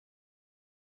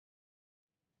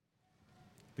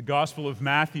The Gospel of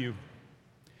Matthew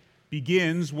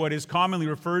begins what is commonly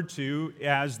referred to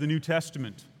as the New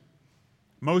Testament.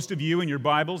 Most of you in your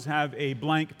Bibles have a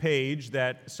blank page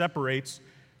that separates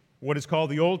what is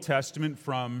called the Old Testament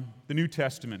from the New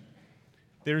Testament.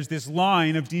 There's this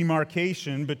line of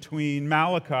demarcation between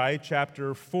Malachi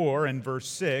chapter 4 and verse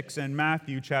 6 and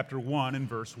Matthew chapter 1 and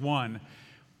verse 1.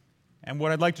 And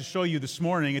what I'd like to show you this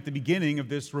morning at the beginning of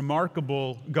this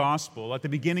remarkable gospel, at the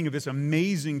beginning of this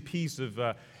amazing piece of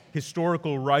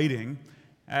historical writing,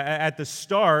 at the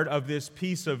start of this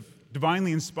piece of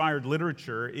divinely inspired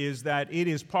literature, is that it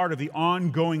is part of the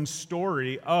ongoing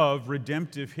story of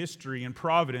redemptive history and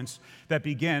providence that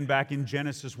began back in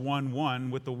Genesis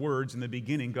 1:1 with the words, "In the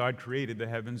beginning God created the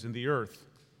heavens and the earth."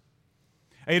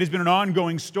 It has been an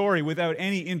ongoing story without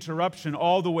any interruption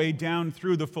all the way down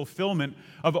through the fulfillment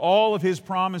of all of His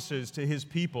promises to His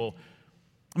people.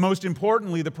 Most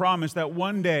importantly, the promise that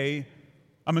one day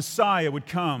a Messiah would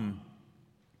come.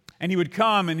 And He would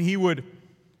come and He would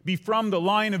be from the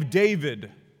line of David,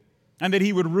 and that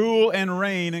He would rule and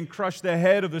reign and crush the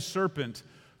head of the serpent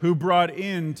who brought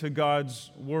into God's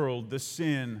world the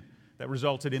sin that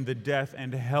resulted in the death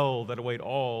and hell that await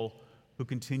all who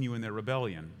continue in their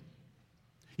rebellion.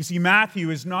 You see,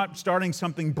 Matthew is not starting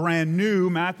something brand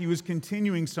new. Matthew is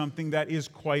continuing something that is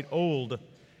quite old.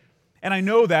 And I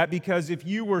know that because if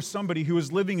you were somebody who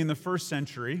was living in the first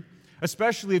century,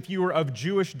 especially if you were of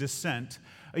Jewish descent,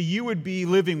 you would be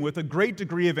living with a great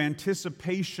degree of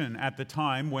anticipation at the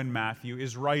time when Matthew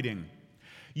is writing.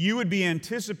 You would be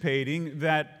anticipating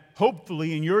that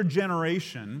hopefully in your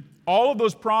generation, all of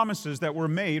those promises that were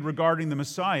made regarding the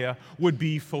Messiah would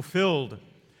be fulfilled.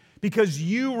 Because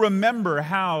you remember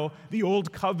how the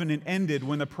Old Covenant ended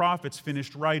when the prophets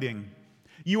finished writing.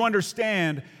 You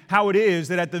understand how it is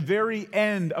that at the very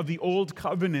end of the Old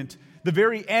Covenant, the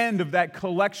very end of that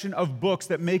collection of books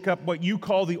that make up what you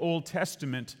call the Old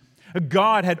Testament,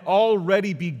 God had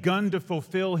already begun to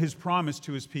fulfill His promise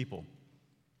to His people.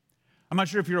 I'm not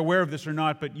sure if you're aware of this or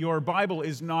not, but your Bible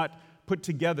is not put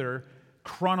together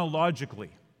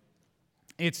chronologically.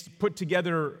 It's put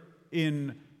together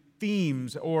in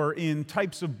themes or in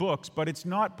types of books, but it's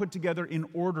not put together in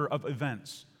order of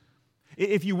events.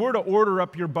 If you were to order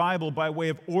up your Bible by way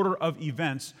of order of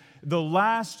events, the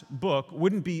last book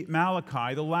wouldn't be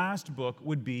Malachi, the last book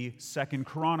would be 2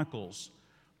 Chronicles.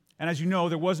 And as you know,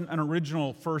 there wasn't an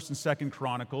original 1st and 2nd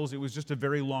Chronicles, it was just a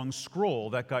very long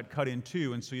scroll that got cut in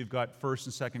two, and so you've got 1st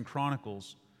and 2nd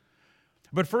Chronicles.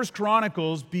 But 1st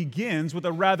Chronicles begins with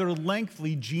a rather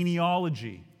lengthy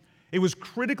genealogy. It was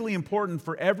critically important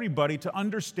for everybody to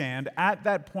understand at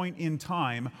that point in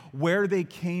time where they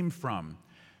came from.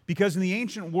 Because in the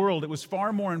ancient world, it was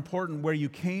far more important where you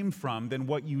came from than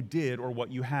what you did or what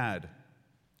you had.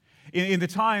 In the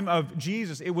time of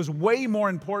Jesus, it was way more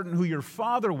important who your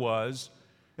father was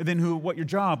than what your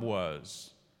job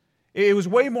was. It was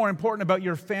way more important about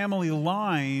your family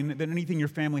line than anything your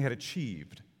family had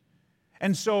achieved.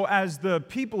 And so as the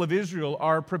people of Israel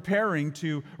are preparing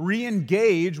to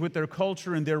re-engage with their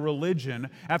culture and their religion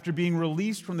after being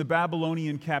released from the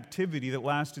Babylonian captivity that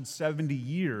lasted 70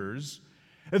 years,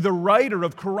 the writer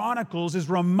of Chronicles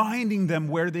is reminding them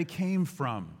where they came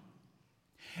from.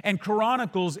 And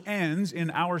Chronicles ends in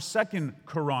our 2nd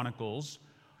Chronicles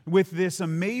with this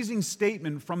amazing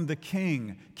statement from the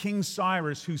king, King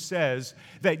Cyrus, who says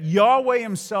that Yahweh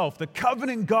Himself, the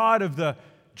covenant God of the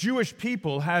Jewish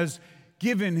people, has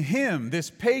given him,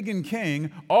 this pagan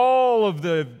king, all of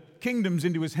the kingdoms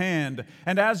into his hand.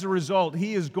 And as a result,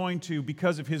 he is going to,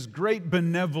 because of his great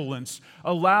benevolence,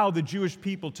 allow the Jewish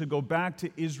people to go back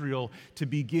to Israel to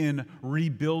begin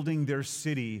rebuilding their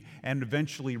city and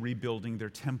eventually rebuilding their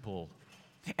temple.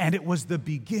 And it was the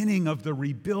beginning of the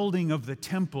rebuilding of the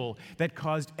temple that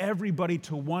caused everybody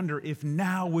to wonder if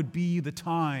now would be the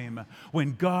time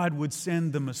when God would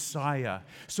send the Messiah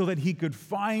so that He could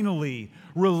finally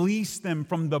release them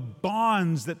from the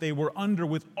bonds that they were under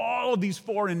with all of these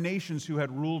foreign nations who had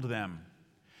ruled them.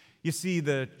 You see,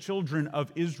 the children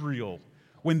of Israel,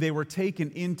 when they were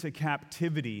taken into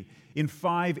captivity in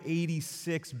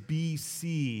 586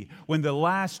 BC, when the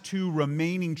last two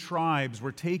remaining tribes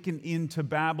were taken into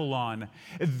Babylon,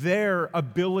 their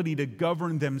ability to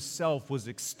govern themselves was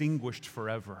extinguished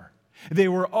forever. They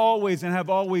were always and have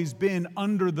always been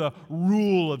under the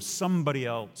rule of somebody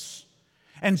else.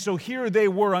 And so here they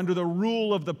were under the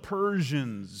rule of the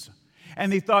Persians,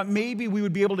 and they thought maybe we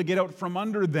would be able to get out from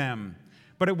under them.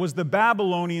 But it was the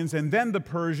Babylonians, and then the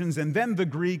Persians, and then the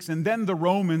Greeks, and then the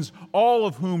Romans, all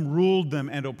of whom ruled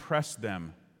them and oppressed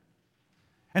them.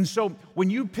 And so when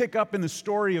you pick up in the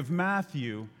story of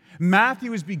Matthew,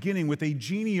 Matthew is beginning with a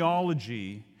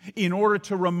genealogy in order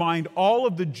to remind all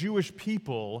of the Jewish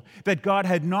people that God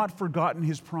had not forgotten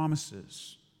his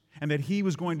promises and that he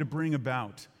was going to bring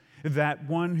about that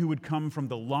one who would come from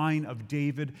the line of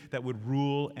David that would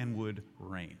rule and would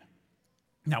reign.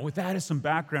 Now, with that as some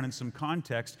background and some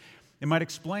context, it might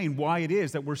explain why it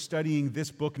is that we're studying this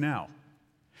book now.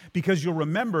 Because you'll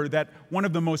remember that one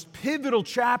of the most pivotal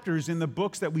chapters in the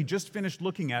books that we just finished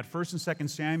looking at, 1 and 2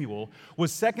 Samuel,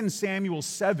 was 2 Samuel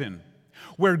 7,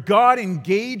 where God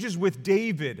engages with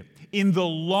David in the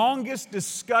longest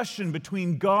discussion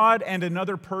between God and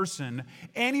another person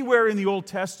anywhere in the Old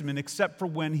Testament except for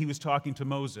when he was talking to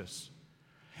Moses.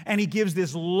 And he gives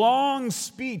this long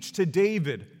speech to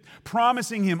David,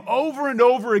 promising him over and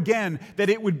over again that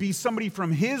it would be somebody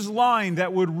from his line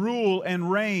that would rule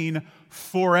and reign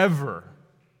forever.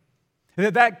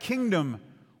 That kingdom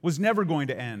was never going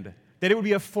to end, that it would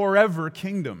be a forever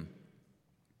kingdom.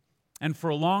 And for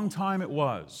a long time it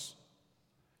was.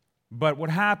 But what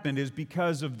happened is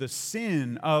because of the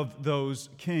sin of those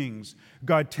kings,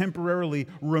 God temporarily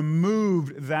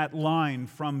removed that line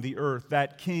from the earth,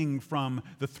 that king from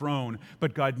the throne.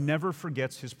 But God never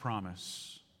forgets his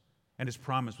promise, and his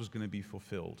promise was going to be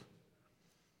fulfilled.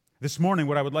 This morning,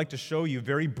 what I would like to show you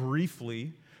very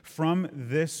briefly from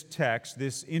this text,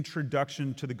 this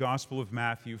introduction to the Gospel of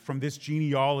Matthew, from this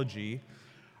genealogy,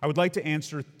 I would like to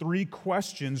answer 3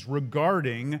 questions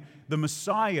regarding the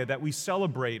Messiah that we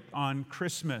celebrate on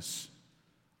Christmas.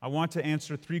 I want to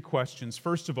answer 3 questions.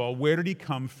 First of all, where did he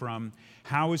come from?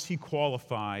 How is he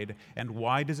qualified? And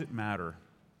why does it matter?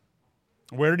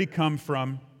 Where did he come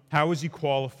from? How is he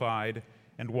qualified?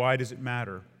 And why does it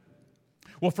matter?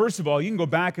 Well, first of all, you can go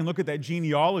back and look at that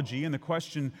genealogy, and the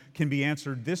question can be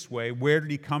answered this way. Where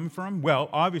did he come from? Well,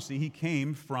 obviously, he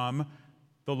came from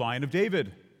the line of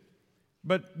David.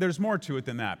 But there's more to it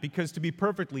than that, because to be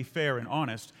perfectly fair and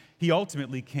honest, he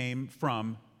ultimately came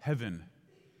from heaven.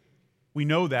 We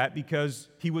know that because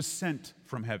he was sent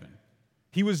from heaven.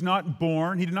 He was not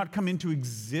born, he did not come into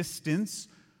existence.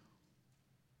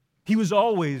 He was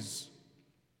always,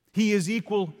 he is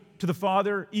equal to the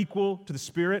Father, equal to the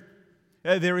Spirit.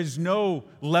 There is no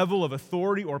level of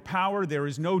authority or power. There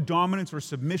is no dominance or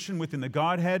submission within the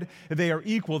Godhead. They are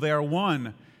equal, they are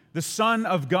one. The Son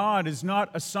of God is not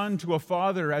a son to a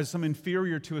father as some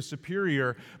inferior to a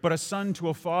superior, but a son to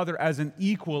a father as an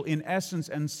equal in essence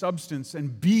and substance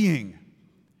and being.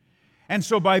 And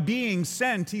so by being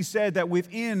sent, he said that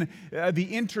within the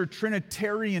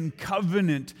intertrinitarian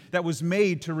covenant that was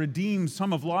made to redeem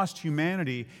some of lost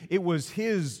humanity, it was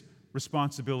his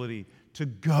responsibility to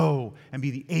go and be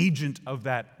the agent of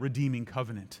that redeeming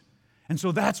covenant. And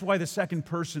so that's why the second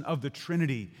person of the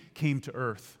Trinity came to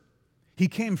earth. He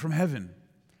came from heaven.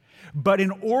 But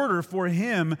in order for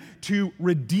him to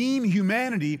redeem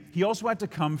humanity, he also had to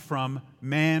come from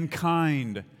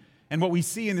mankind. And what we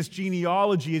see in this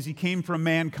genealogy is he came from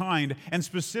mankind. And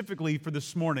specifically for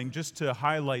this morning, just to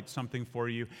highlight something for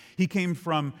you, he came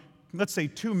from, let's say,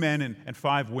 2 men and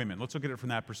 5 women. Let's look at it from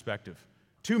that perspective.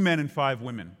 2 men and 5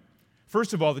 women.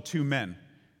 First of all, the 2 men,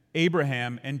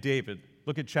 Abraham and David.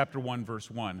 Look at chapter 1, verse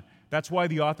 1. That's why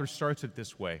the author starts it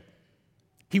this way.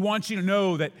 He wants you to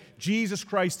know that Jesus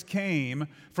Christ came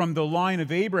from the line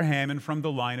of Abraham and from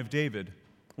the line of David.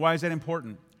 Why is that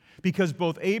important? Because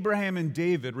both Abraham and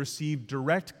David received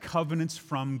direct covenants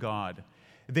from God.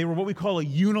 They were what we call a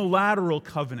unilateral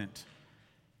covenant.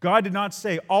 God did not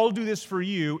say, I'll do this for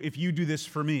you if you do this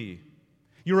for me.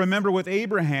 You remember with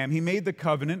Abraham, he made the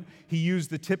covenant. He used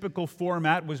the typical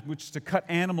format, which was to cut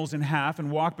animals in half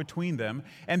and walk between them.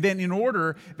 And then in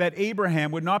order that Abraham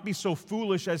would not be so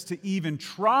foolish as to even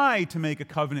try to make a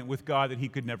covenant with God that he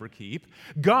could never keep,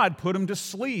 God put him to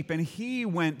sleep, and he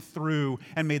went through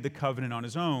and made the covenant on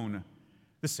his own.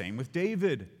 The same with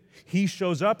David. He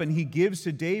shows up and he gives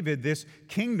to David this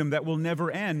kingdom that will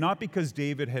never end, not because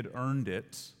David had earned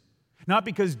it, not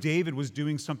because David was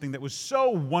doing something that was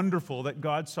so wonderful that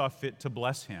God saw fit to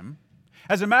bless him.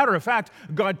 As a matter of fact,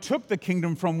 God took the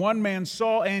kingdom from one man,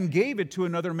 Saul, and gave it to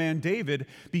another man, David,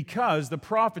 because the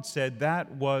prophet said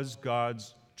that was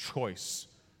God's choice.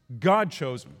 God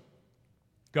chose him.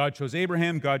 God chose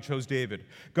Abraham, God chose David.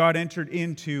 God entered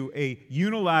into a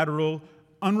unilateral,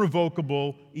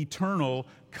 unrevocable, eternal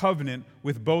covenant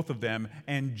with both of them,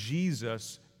 and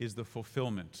Jesus is the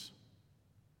fulfillment.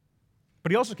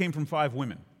 But he also came from 5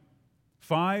 women.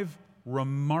 5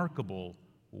 remarkable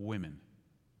women.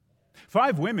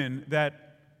 5 women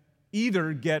that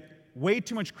either get way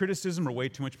too much criticism or way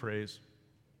too much praise.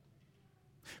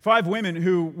 5 women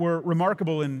who were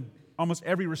remarkable in almost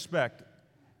every respect,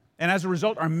 and as a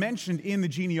result are mentioned in the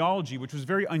genealogy, which was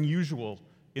very unusual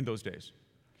in those days.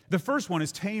 The first one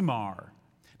is Tamar.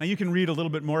 Now, you can read a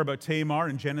little bit more about Tamar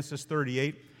in Genesis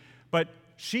 38, but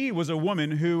she was a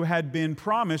woman who had been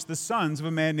promised the sons of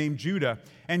a man named Judah,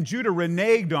 and Judah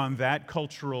reneged on that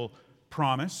cultural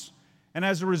promise, and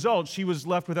as a result, she was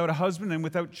left without a husband and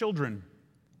without children.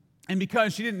 And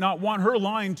because she did not want her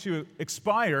line to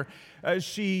expire,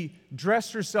 she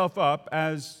dressed herself up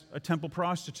as a temple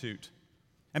prostitute.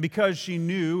 And because she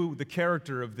knew the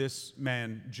character of this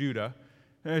man, Judah,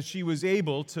 she was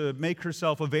able to make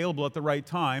herself available at the right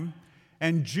time.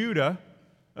 And Judah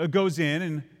goes in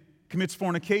and commits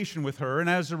fornication with her, and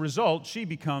as a result, she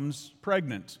becomes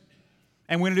pregnant.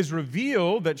 And when it is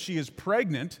revealed that she is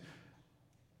pregnant,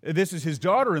 this is his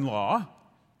daughter-in-law,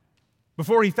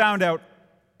 before he found out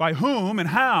by whom and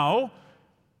how,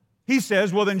 he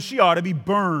says, well, then she ought to be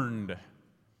burned.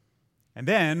 And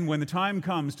then, when the time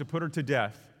comes to put her to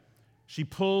death, she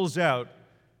pulls out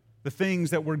the things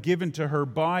that were given to her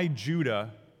by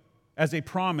Judah as a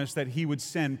promise that he would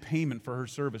send payment for her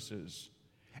services.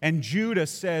 And Judah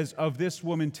says of this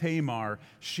woman Tamar,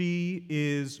 she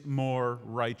is more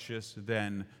righteous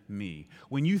than me.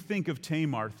 When you think of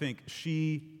Tamar, think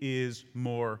she is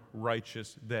more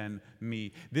righteous than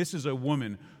me. This is a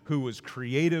woman who was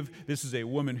creative. This is a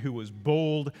woman who was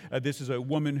bold. This is a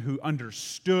woman who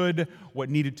understood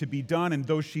what needed to be done. And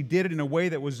though she did it in a way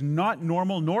that was not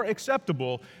normal nor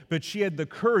acceptable, but she had the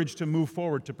courage to move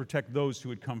forward to protect those who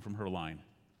had come from her line.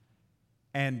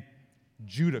 And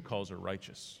Judah calls her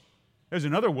righteous. There's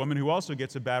another woman who also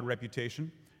gets a bad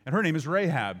reputation, and her name is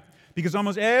Rahab, because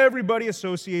almost everybody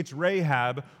associates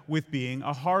Rahab with being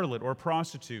a harlot or a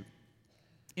prostitute.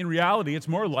 In reality, it's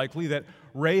more likely that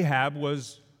Rahab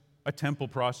was a temple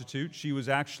prostitute. She was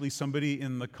actually somebody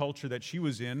in the culture that she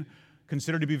was in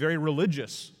considered to be very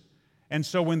religious. And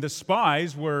so when the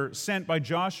spies were sent by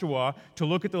Joshua to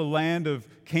look at the land of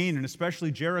Canaan,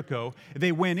 especially Jericho,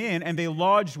 they went in and they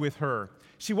lodged with her.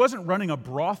 She wasn't running a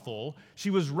brothel.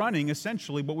 She was running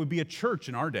essentially what would be a church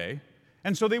in our day.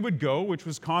 And so they would go, which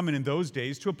was common in those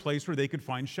days, to a place where they could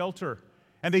find shelter.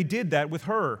 And they did that with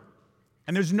her.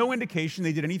 And there's no indication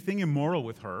they did anything immoral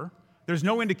with her. There's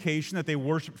no indication that they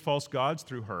worshiped false gods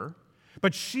through her.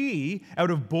 But she,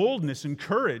 out of boldness and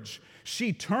courage,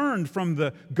 she turned from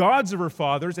the gods of her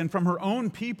fathers and from her own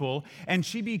people, and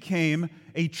she became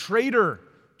a traitor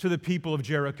to the people of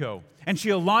Jericho. And she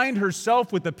aligned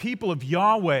herself with the people of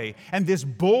Yahweh. And this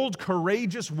bold,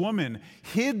 courageous woman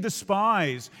hid the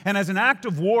spies, and as an act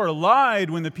of war,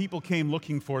 lied when the people came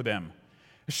looking for them.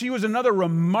 She was another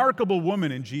remarkable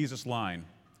woman in Jesus' line.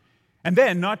 And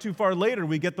then, not too far later,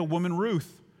 we get the woman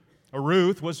Ruth.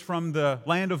 Ruth was from the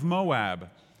land of Moab.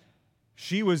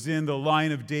 She was in the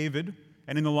line of David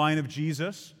and in the line of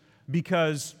Jesus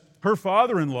because her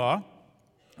father-in-law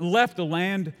left the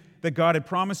land that God had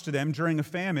promised to them during a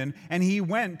famine, and he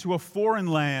went to a foreign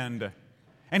land.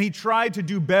 And he tried to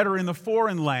do better in the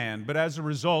foreign land, but as a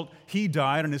result, he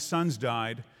died and his sons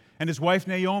died. And his wife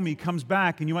Naomi comes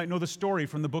back, and you might know the story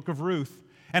from the book of Ruth.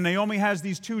 And Naomi has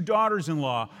these two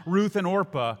daughters-in-law, Ruth and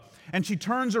Orpah. And she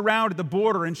turns around at the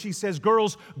border and she says,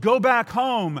 girls, go back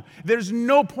home. There's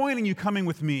no point in you coming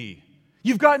with me.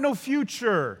 You've got no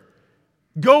future.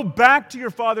 Go back to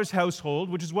your father's household,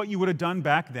 which is what you would have done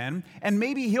back then, and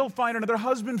maybe he'll find another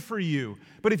husband for you.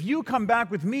 But if you come back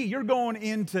with me, you're going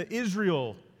into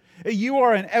Israel. You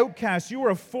are an outcast. You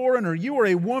are a foreigner. You are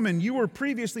a woman. You were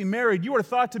previously married. You are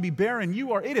thought to be barren.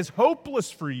 It is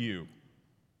hopeless for you.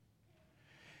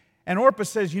 And Orpah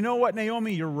says, you know what,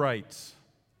 Naomi, you're right.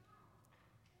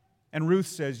 And Ruth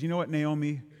says, you know what,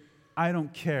 Naomi, I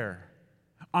don't care.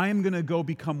 I am going to go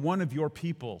become one of your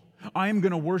people. I am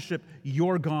going to worship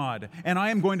your God. And I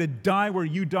am going to die where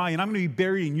you die. And I'm going to be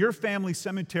buried in your family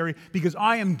cemetery because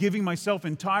I am giving myself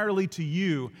entirely to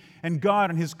you. And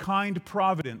God, in his kind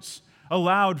providence,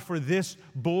 allowed for this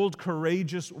bold,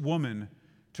 courageous woman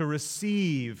to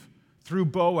receive through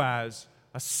Boaz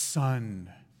a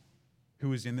son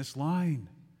who is in this line.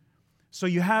 So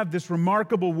you have this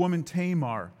remarkable woman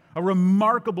Tamar, a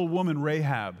remarkable woman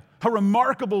Rahab, a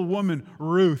remarkable woman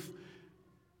Ruth.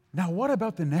 Now what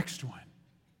about the next one?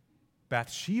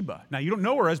 Bathsheba. Now you don't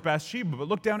know her as Bathsheba, but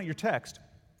look down at your text.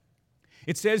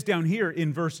 It says down here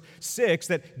in verse 6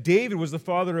 that David was the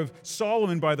father of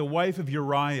Solomon by the wife of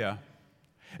Uriah.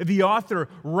 The author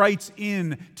writes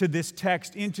into this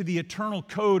text, into the eternal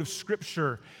code of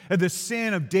Scripture, the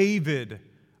sin of David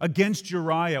against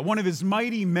Uriah, one of his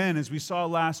mighty men, as we saw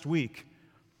last week.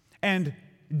 And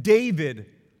David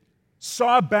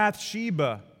saw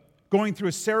Bathsheba going through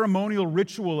a ceremonial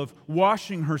ritual of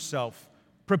washing herself,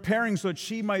 preparing so that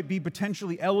she might be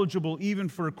potentially eligible even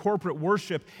for corporate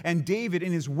worship. And David,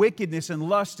 in his wickedness and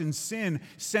lust and sin,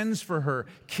 sends for her,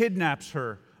 kidnaps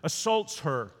her, assaults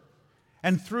her,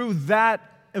 and through that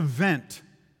event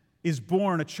is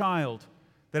born a child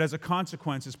that as a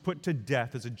consequence is put to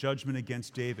death as a judgment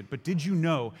against David. But did you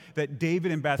know that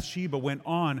David and Bathsheba went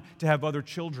on to have other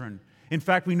children? In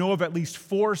fact, we know of at least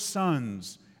 4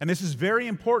 sons, and this is very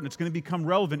important. It's going to become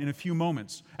relevant in a few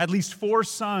moments. At least 4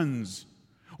 sons.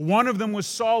 One of them was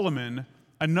Solomon.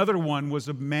 Another one was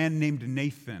a man named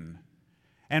Nathan.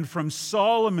 And from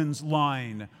Solomon's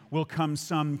line will come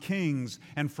some kings,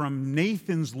 and from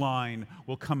Nathan's line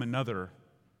will come another.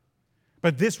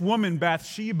 But this woman,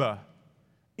 Bathsheba,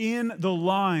 in the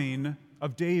line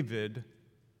of David,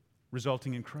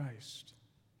 resulting in Christ.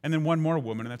 And then one more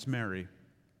woman, and that's Mary.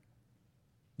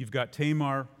 You've got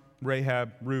Tamar,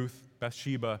 Rahab, Ruth,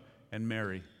 Bathsheba, and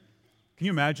Mary. Can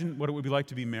you imagine what it would be like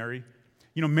to be Mary?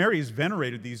 You know, Mary is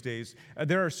venerated these days.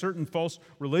 There are certain false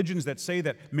religions that say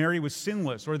that Mary was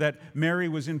sinless, or that Mary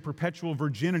was in perpetual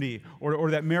virginity,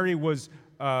 or that Mary was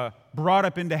brought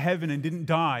up into heaven and didn't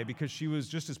die because she was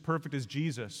just as perfect as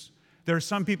Jesus. There are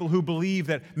some people who believe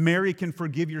that Mary can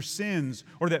forgive your sins,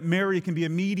 or that Mary can be a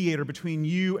mediator between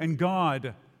you and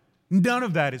God. None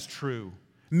of that is true.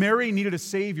 Mary needed a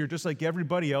Savior just like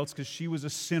everybody else because she was a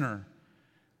sinner.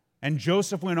 And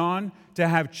Joseph went on to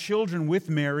have children with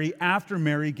Mary after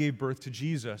Mary gave birth to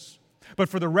Jesus. But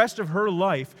for the rest of her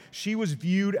life, she was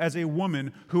viewed as a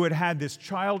woman who had had this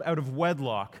child out of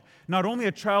wedlock. Not only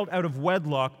a child out of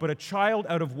wedlock, but a child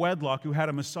out of wedlock who had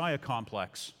a Messiah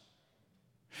complex.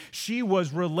 She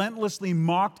was relentlessly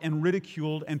mocked and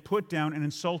ridiculed and put down and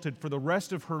insulted for the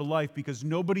rest of her life because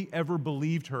nobody ever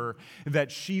believed her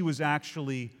that she was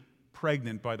actually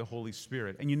pregnant by the Holy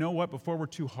Spirit. And you know what? Before we're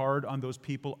too hard on those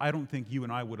people, I don't think you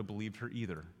and I would have believed her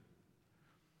either.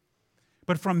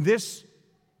 But from this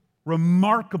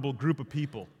remarkable group of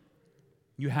people,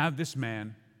 you have this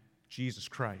man, Jesus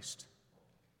Christ.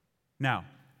 Now,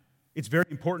 it's very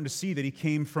important to see that he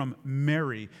came from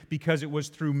Mary, because it was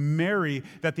through Mary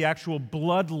that the actual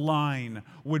bloodline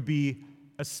would be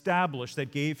established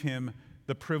that gave him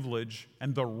the privilege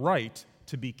and the right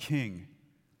to be king.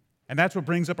 And that's what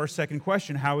brings up our second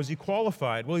question. How is he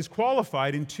qualified? Well, he's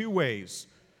qualified in 2 ways.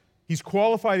 He's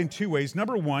qualified in 2 ways.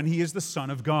 Number one, he is the Son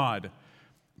of God.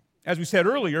 As we said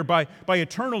earlier, by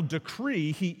eternal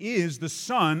decree, he is the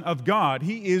Son of God.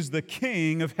 He is the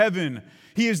King of heaven.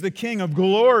 He is the King of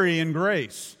glory and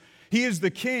grace. He is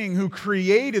the King who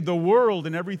created the world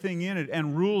and everything in it,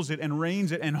 and rules it and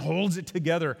reigns it and holds it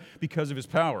together because of his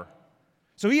power.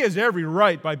 So he has every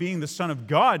right, by being the Son of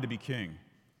God, to be king.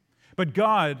 But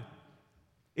God,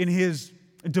 in his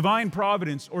divine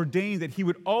providence, ordained that he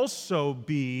would also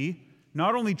be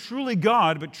not only truly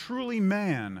God, but truly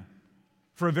man,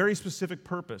 for a very specific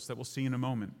purpose that we'll see in a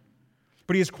moment.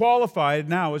 But he is qualified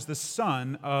now as the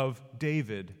son of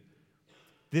David.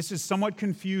 This is somewhat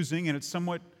confusing and it's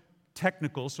somewhat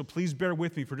technical, so please bear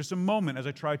with me for just a moment as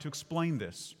I try to explain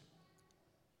this.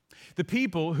 The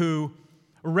people who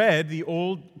read the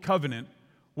Old Covenant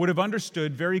would have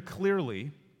understood very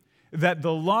clearly that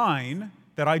the line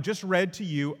that I just read to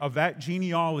you of that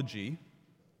genealogy,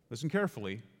 listen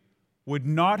carefully, would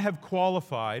not have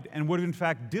qualified and would have in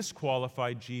fact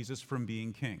disqualified Jesus from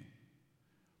being king.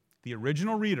 The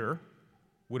original reader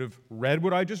would have read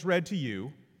what I just read to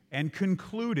you and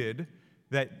concluded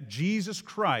that Jesus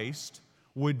Christ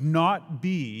would not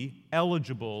be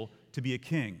eligible to be a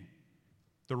king.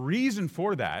 The reason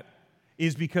for that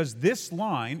is because this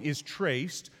line is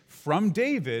traced from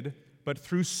David, but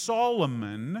through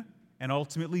Solomon and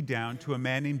ultimately down to a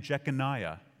man named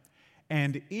Jeconiah.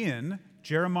 And in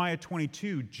Jeremiah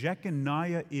 22,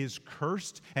 Jeconiah is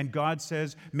cursed, and God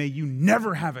says, "May you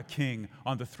never have a king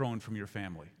on the throne from your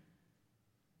family."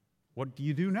 What do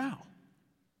you do now?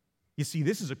 You see,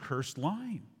 this is a cursed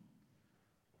line.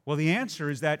 Well, the answer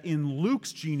is that in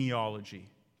Luke's genealogy,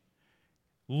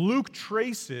 Luke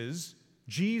traces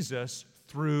Jesus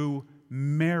through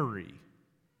Mary.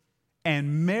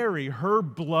 And Mary, her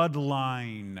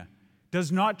bloodline,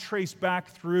 does not trace back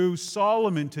through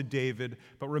Solomon to David.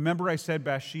 But remember I said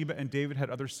Bathsheba and David had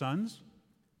other sons?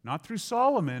 Not through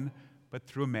Solomon, but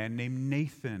through a man named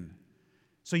Nathan.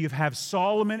 So you have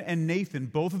Solomon and Nathan.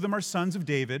 Both of them are sons of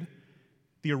David.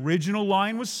 The original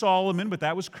line was Solomon, but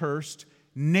that was cursed.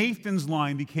 Nathan's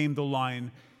line became the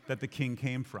line that the king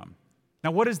came from.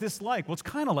 Now, what is this like? Well, it's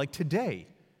kind of like today.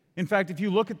 In fact, if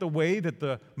you look at the way that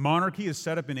the monarchy is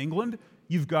set up in England,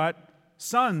 you've got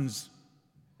sons.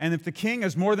 And if the king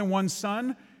has more than one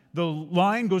son, the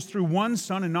line goes through one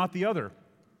son and not the other.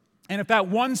 And if that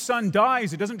one son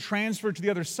dies, it doesn't transfer to the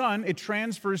other son, it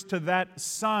transfers to that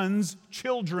son's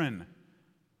children.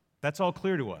 That's all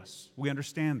clear to us. We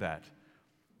understand that.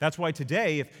 That's why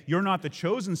today, if you're not the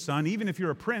chosen son, even if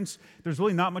you're a prince, there's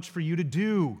really not much for you to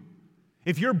do.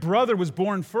 If your brother was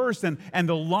born first and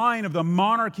the line of the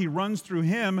monarchy runs through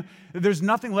him, there's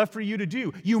nothing left for you to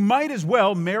do. You might as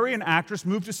well marry an actress,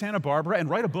 move to Santa Barbara,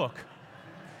 and write a book.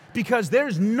 Because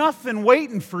there's nothing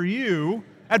waiting for you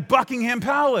at Buckingham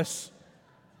Palace.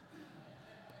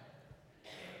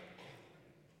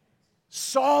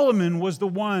 Solomon was the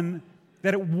one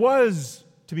that it was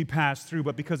to be passed through,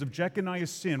 but because of Jeconiah's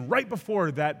sin, right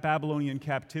before that Babylonian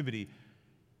captivity,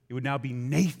 it would now be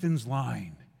Nathan's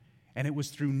line. And it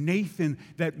was through Nathan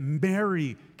that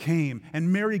Mary came,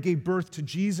 and Mary gave birth to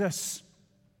Jesus.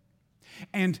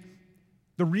 And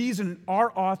the reason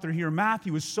our author here,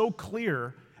 Matthew, is so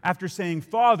clear after saying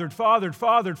fathered,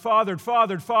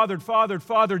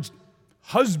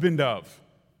 husband of.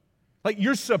 Like,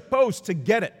 you're supposed to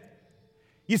get it.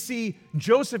 You see,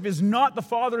 Joseph is not the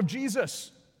father of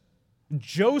Jesus.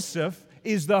 Joseph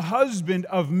is the husband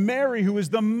of Mary, who is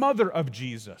the mother of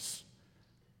Jesus,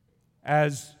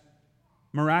 as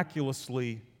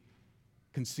miraculously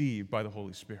conceived by the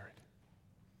Holy Spirit.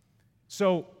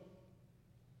 So,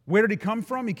 where did he come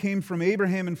from? He came from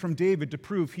Abraham and from David to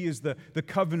prove he is the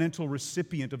covenantal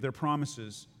recipient of their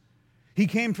promises. He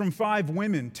came from 5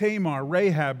 women: Tamar,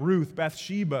 Rahab, Ruth,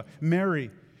 Bathsheba, Mary.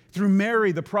 Through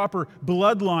Mary, the proper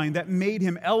bloodline that made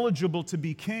him eligible to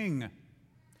be king.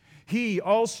 He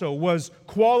also was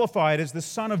qualified as the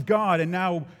Son of God and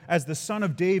now as the Son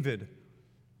of David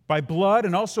by blood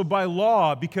and also by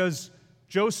law, because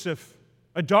Joseph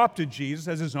adopted Jesus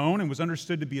as his own and was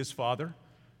understood to be his father.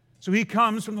 So he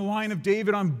comes from the line of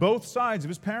David on both sides of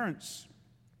his parents.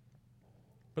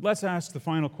 But let's ask the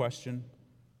final question: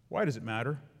 why does it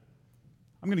matter?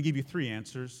 I'm going to give you 3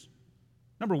 answers.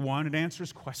 Number 1, it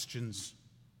answers questions.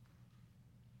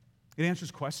 It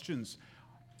answers questions.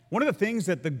 One of the things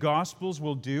that the Gospels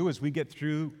will do as we get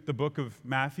through the book of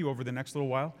Matthew over the next little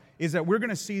while is that we're going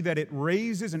to see that it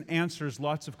raises and answers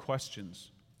lots of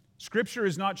questions. Scripture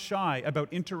is not shy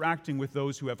about interacting with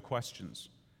those who have questions.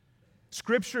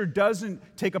 Scripture doesn't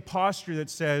take a posture that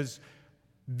says,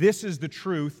 this is the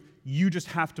truth, you just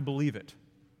have to believe it.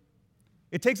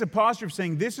 It takes a posture of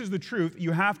saying, this is the truth,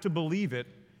 you have to believe it,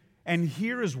 and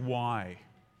here is why.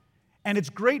 And it's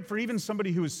great for even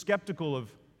somebody who is skeptical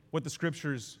of what the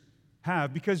Scriptures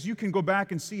have, because you can go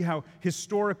back and see how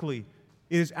historically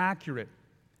it is accurate,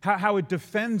 how it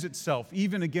defends itself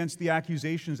even against the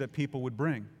accusations that people would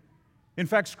bring. In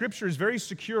fact, Scripture is very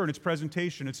secure in its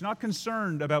presentation. It's not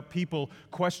concerned about people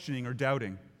questioning or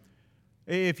doubting.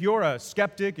 If you're a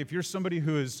skeptic, if you're somebody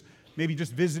who is maybe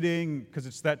just visiting because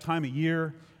it's that time of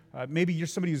year, maybe you're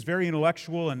somebody who's very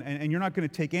intellectual and you're not going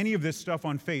to take any of this stuff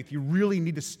on faith, you really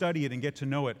need to study it and get to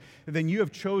know it, then you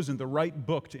have chosen the right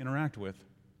book to interact with.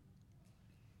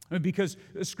 Because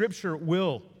Scripture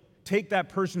will take that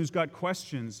person who's got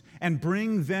questions and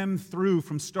bring them through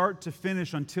from start to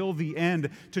finish until the end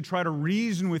to try to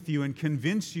reason with you and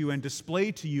convince you and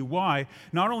display to you why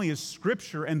not only is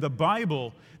Scripture and the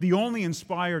Bible the only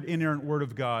inspired, inerrant Word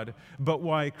of God, but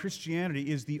why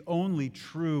Christianity is the only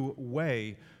true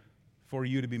way for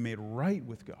you to be made right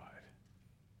with God.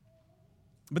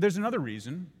 But there's another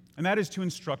reason, and that is to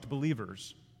instruct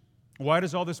believers. Why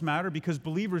does all this matter? Because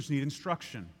believers need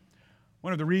instruction.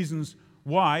 One of the reasons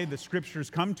why the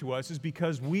Scriptures come to us is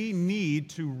because we need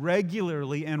to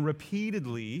regularly and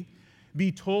repeatedly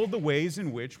be told the ways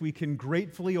in which we can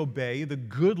gratefully obey the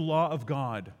good law of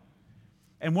God.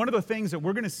 And one of the things that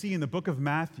we're going to see in the book of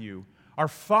Matthew are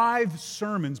 5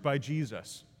 sermons by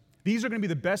Jesus. These are going to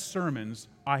be the best sermons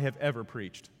I have ever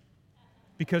preached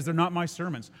because they're not my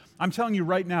sermons. I'm telling you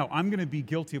right now, I'm going to be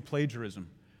guilty of plagiarism,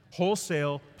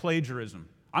 wholesale plagiarism.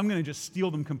 I'm going to just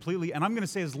steal them completely, and I'm going to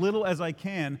say as little as I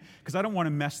can because I don't want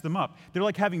to mess them up. They're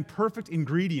like having perfect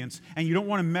ingredients, and you don't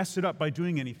want to mess it up by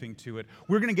doing anything to it.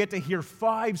 We're going to get to hear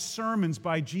 5 sermons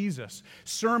by Jesus,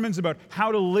 sermons about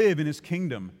how to live in His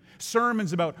kingdom,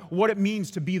 sermons about what it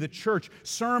means to be the church,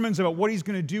 sermons about what He's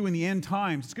going to do in the end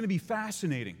times. It's going to be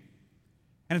fascinating,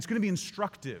 and it's going to be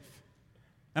instructive.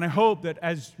 And I hope that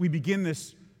as we begin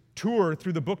this tour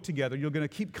through the book together, you're going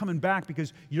to keep coming back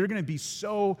because you're going to be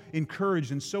so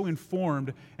encouraged and so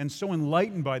informed and so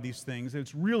enlightened by these things that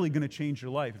it's really going to change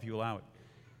your life if you allow it.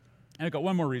 And I've got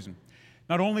one more reason.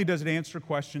 Not only does it answer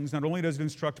questions, not only does it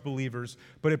instruct believers,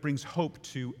 but it brings hope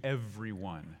to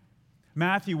everyone.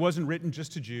 Matthew wasn't written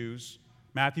just to Jews.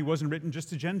 Matthew wasn't written just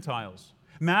to Gentiles.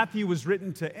 Matthew was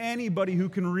written to anybody who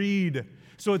can read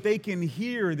so that they can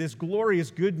hear this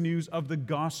glorious good news of the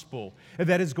gospel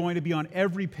that is going to be on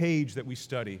every page that we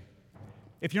study.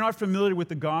 If you're not familiar with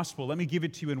the gospel, let me give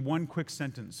it to you in one quick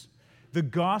sentence. The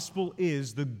gospel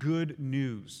is the good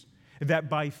news that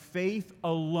by faith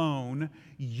alone,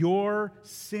 your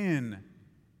sin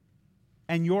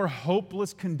and your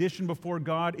hopeless condition before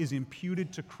God is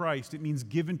imputed to Christ. It means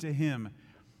given to Him.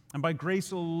 And by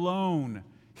grace alone,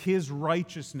 His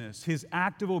righteousness, His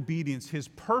act of obedience, His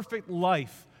perfect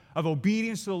life of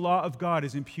obedience to the law of God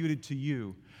is imputed to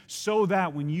you, so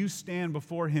that when you stand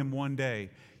before Him one day,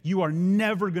 you are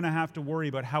never going to have to worry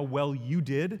about how well you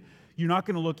did. You're not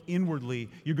going to look inwardly.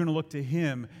 You're going to look to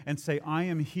Him and say, I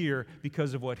am here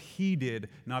because of what He did,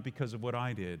 not because of what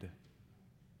I did.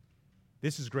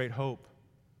 This is great hope.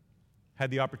 Had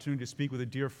the opportunity to speak with a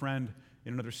dear friend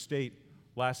in another state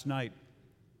last night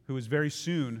who is very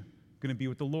soon going to be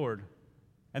with the Lord.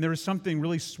 And there is something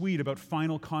really sweet about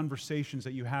final conversations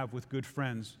that you have with good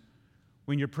friends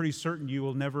when you're pretty certain you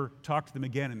will never talk to them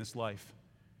again in this life.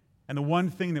 And the one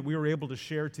thing that we were able to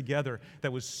share together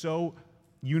that was so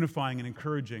unifying and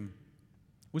encouraging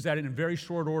was that in a very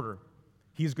short order,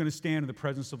 he is going to stand in the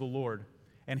presence of the Lord,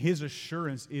 and his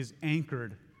assurance is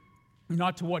anchored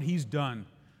not to what he's done,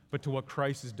 but to what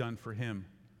Christ has done for him.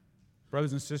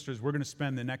 Brothers and sisters, we're going to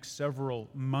spend the next several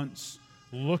months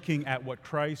looking at what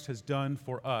Christ has done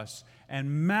for us. And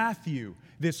Matthew,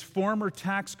 this former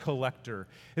tax collector,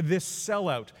 this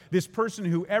sellout, this person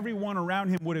who everyone around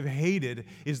him would have hated,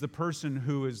 is the person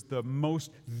who is the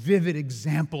most vivid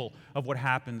example of what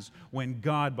happens when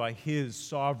God, by His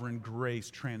sovereign grace,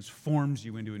 transforms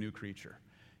you into a new creature.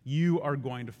 You are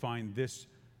going to find this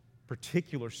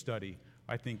particular study,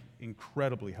 I think,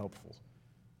 incredibly helpful.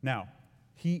 Now,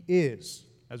 He is,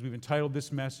 as we've entitled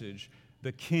this message,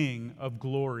 the King of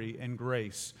glory and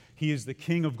grace. He is the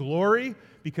King of glory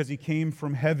because He came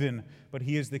from heaven, but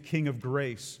He is the King of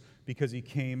grace because He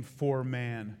came for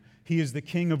man. He is the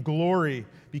King of glory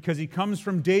because He comes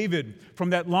from David,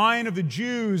 from that line of the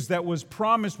Jews that was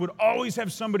promised would always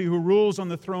have somebody who rules on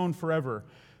the throne forever.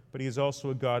 But He is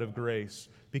also a God of grace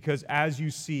because, as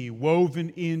you see, woven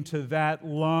into that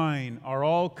line are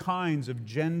all kinds of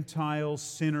Gentile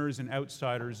sinners and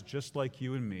outsiders just like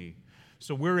you and me.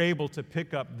 So we're able to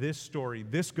pick up this story,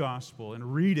 this gospel,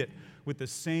 and read it with the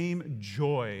same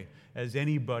joy as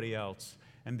anybody else.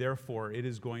 And therefore, it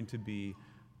is going to be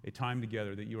a time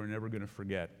together that you are never going to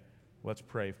forget. Let's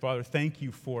pray. Father, thank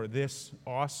You for this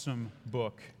awesome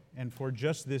book and for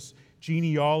just this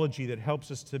genealogy that helps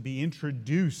us to be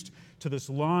introduced to this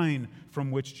line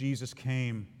from which Jesus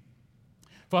came.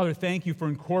 Father, thank You for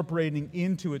incorporating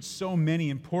into it so many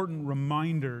important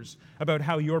reminders about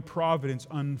how Your providence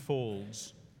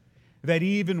unfolds. That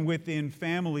even within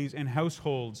families and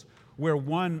households where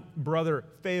one brother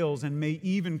fails and may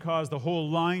even cause the whole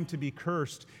line to be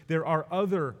cursed, there are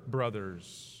other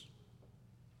brothers.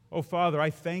 Oh, Father, I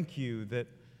thank You that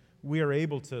we are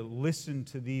able to listen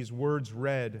to these words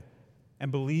read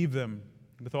and believe them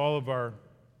with all of our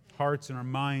hearts and our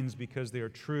minds because they are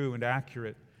true and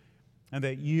accurate. And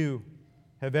that You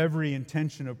have every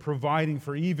intention of providing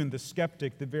for even the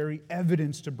skeptic the very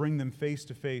evidence to bring them face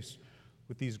to face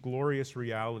with these glorious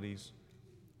realities.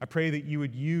 I pray that You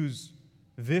would use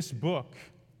this book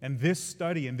and this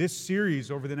study and this series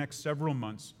over the next several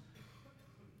months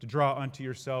to draw unto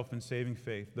Yourself in saving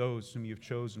faith those whom You've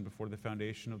chosen before the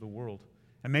foundation of the world.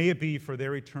 And may it be for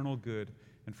their eternal good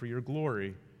and for Your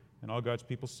glory. And all God's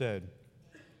people said,